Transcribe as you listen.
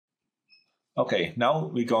Okay,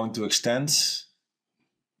 now we're going to extend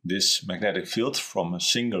this magnetic field from a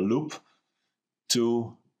single loop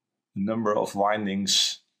to a number of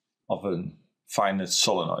windings of a finite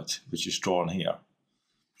solenoid, which is drawn here.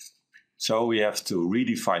 So we have to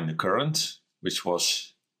redefine the current, which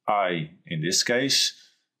was I in this case.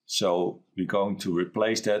 So we're going to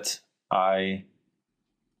replace that I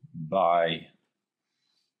by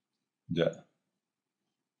the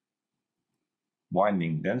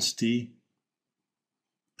winding density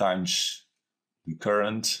times the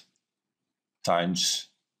current times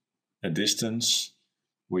a distance,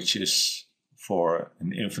 which is for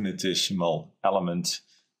an infinitesimal element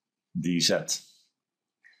dz.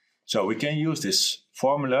 So we can use this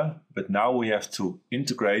formula, but now we have to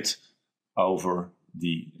integrate over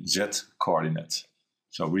the z coordinate.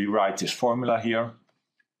 So rewrite this formula here.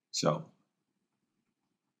 So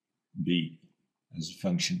b as a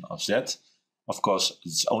function of z, of course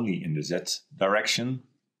it's only in the z direction,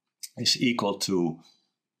 is equal to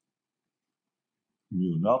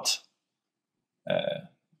mu naught.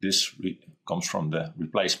 This comes from the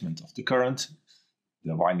replacement of the current,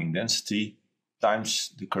 the winding density,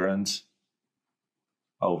 times the current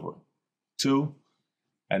over 2,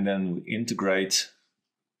 and then we integrate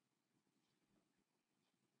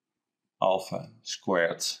alpha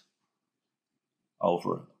squared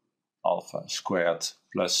over alpha squared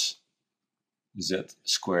plus z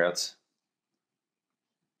squared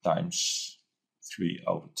times 3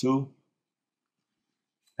 over 2,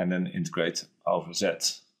 and then integrate over z.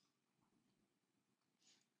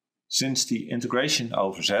 Since the integration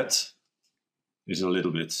over z is a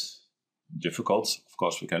little bit difficult, of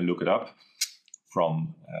course we can look it up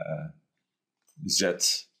from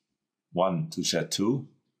z1 to z2.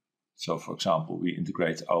 So for example, we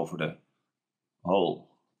integrate over the whole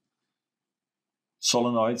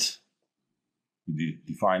solenoid. We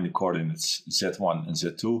define the coordinates z1 and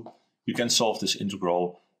z2. We can solve this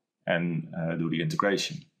integral and do the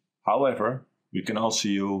integration. However, we can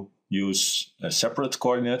also use a separate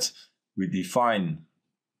coordinate. We define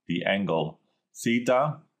the angle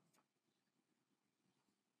theta.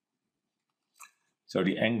 So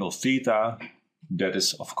the angle theta, that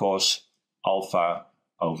is of course alpha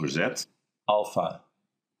over z. Alpha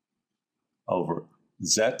over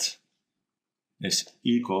z is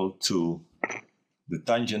equal to the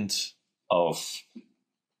tangent of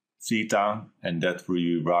theta, and that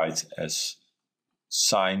we write as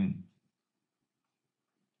sine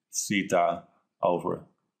theta over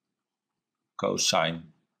cosine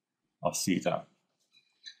of theta.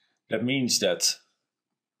 That means that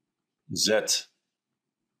z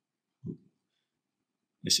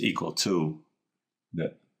is equal to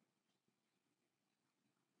the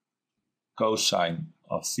cosine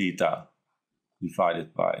of theta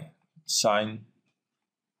divided by sine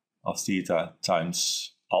of theta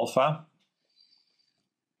times alpha.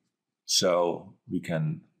 So we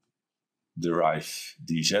can derive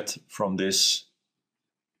dz from this.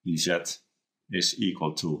 Dz is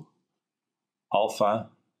equal to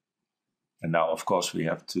alpha, and now of course we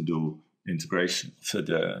have to do integration for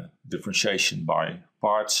the differentiation by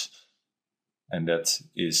parts, and that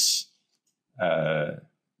is the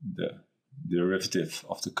derivative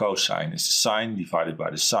of the cosine is the sine divided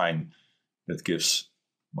by the sine, that gives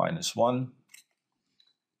 -1,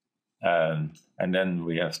 and then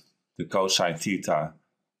we have the cosine theta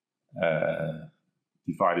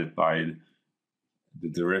divided by the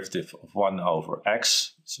derivative of 1 over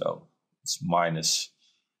x, so it's minus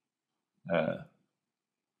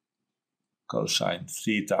cosine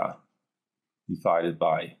theta divided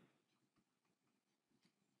by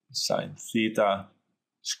sine theta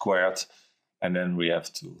squared, and then we have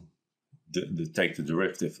to take the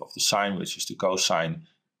derivative of the sine, which is the cosine,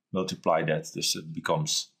 multiply that, this it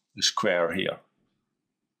becomes the square here,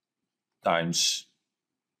 times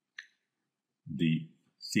the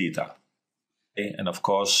theta. Okay, and of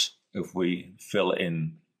course, if we fill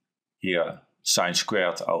in here sine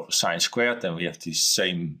squared over sine squared, then we have the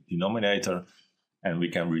same denominator, and we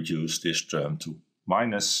can reduce this term to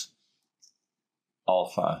minus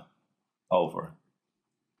alpha over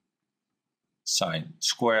sine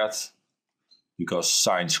squared, because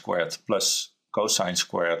sine squared plus cosine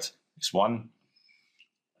squared is 1,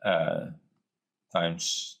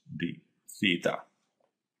 times the theta.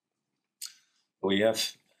 We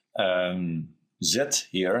have z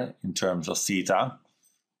here in terms of theta,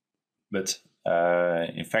 but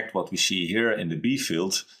in fact what we see here in the B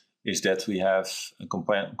field is that we have a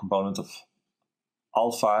component of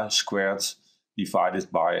alpha squared divided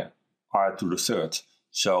by r to the third.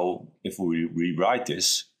 So if we rewrite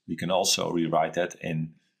this, we can also rewrite that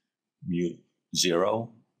in mu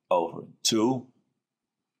 0 over 2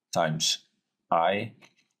 times I,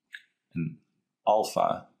 and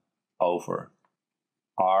alpha over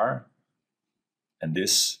r, and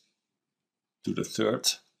this to the third.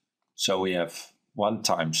 So we have 1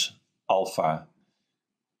 times alpha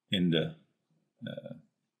in the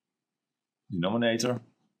denominator,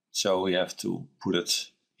 so we have to put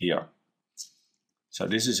it here. So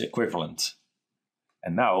this is equivalent.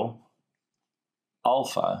 And now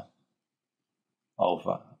alpha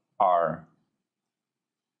over r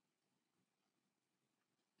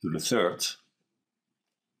to the third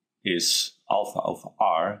is alpha over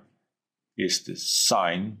r is the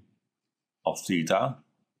sine of theta,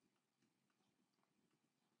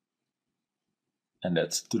 and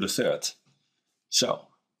that's to the third. So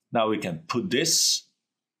now we can put this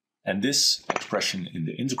and this expression in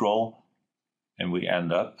the integral, and we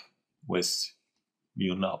end up with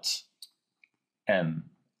mu naught n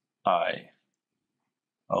I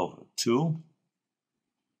over 2.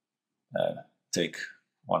 Take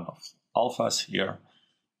one of alphas here,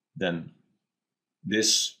 then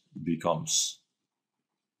this becomes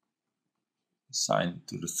sine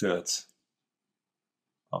to the third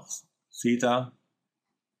of theta,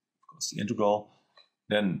 because the integral.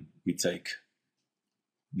 Then we take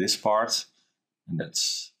this part, and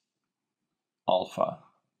that's alpha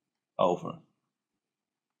over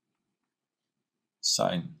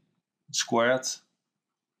sine squared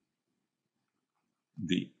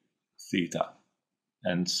d theta,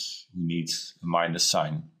 and we need a minus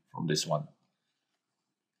sign from this one.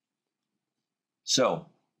 So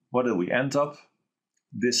what do we end up?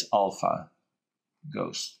 This alpha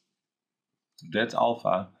goes to that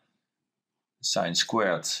alpha, sine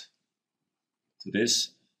squared to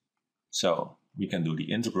this, so we can do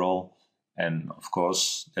the integral, and of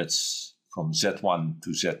course that's from z1 to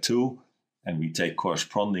z2, and we take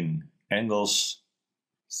corresponding angles,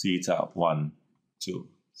 theta 1 to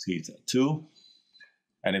theta 2,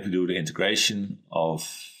 and if we do the integration of,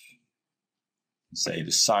 say,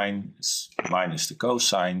 the sine is minus the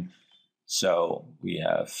cosine, so we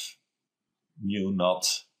have mu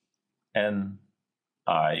naught n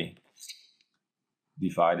I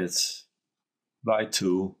divided by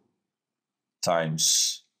 2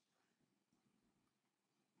 times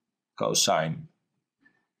cosine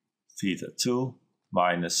theta 2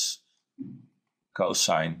 minus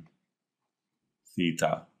cosine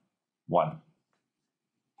theta 1.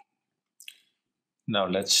 Now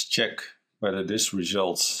let's check whether this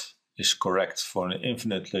result is correct for an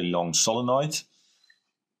infinitely long solenoid.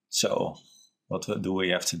 So what do we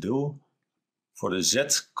have to do? For the z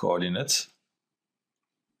coordinate,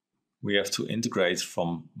 we have to integrate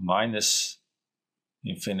from minus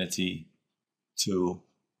infinity to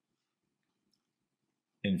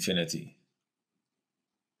infinity.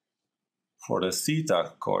 For the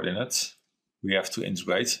theta coordinate, we have to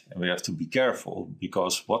integrate, and we have to be careful,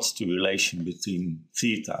 because what's the relation between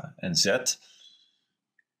theta and z?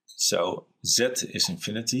 So z is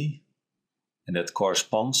infinity, and that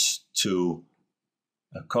corresponds to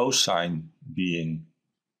a cosine being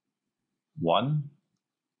 1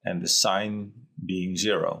 and the sine being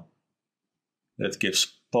 0. That gives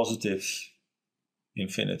positive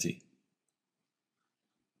infinity.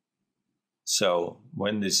 So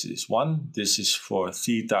when this is 1, this is for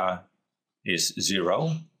theta is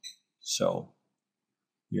 0. So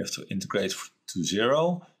we have to integrate to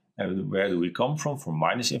 0. And where do we come from? From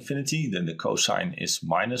minus infinity. Then the cosine is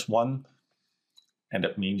minus 1. And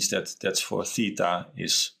that means that that's for theta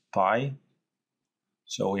is pi.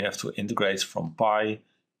 So we have to integrate from pi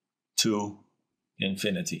to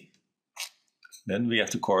infinity. Then we have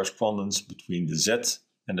the correspondence between the z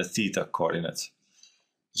and the theta coordinate.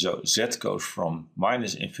 So z goes from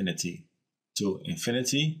minus infinity to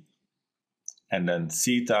infinity, and then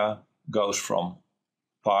theta goes from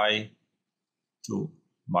pi to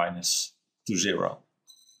minus to 0.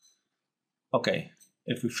 Okay,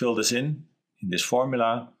 if we fill this in this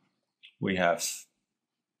formula, we have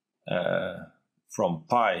from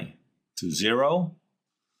pi to 0.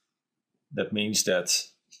 That means that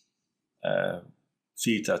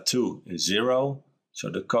theta 2 is 0, so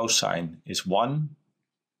the cosine is 1,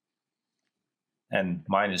 and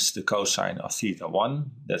minus the cosine of theta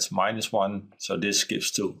 1, that's minus 1, so this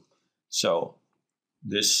gives 2. So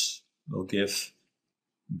this will give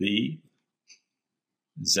b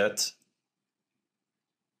z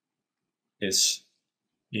is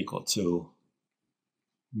equal to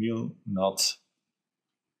mu naught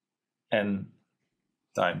n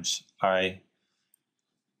times I,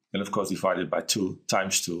 and of course divided by 2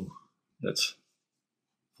 times 2, that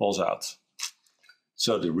falls out.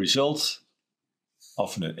 So the result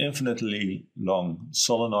of an infinitely long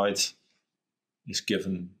solenoid is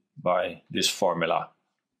given by this formula.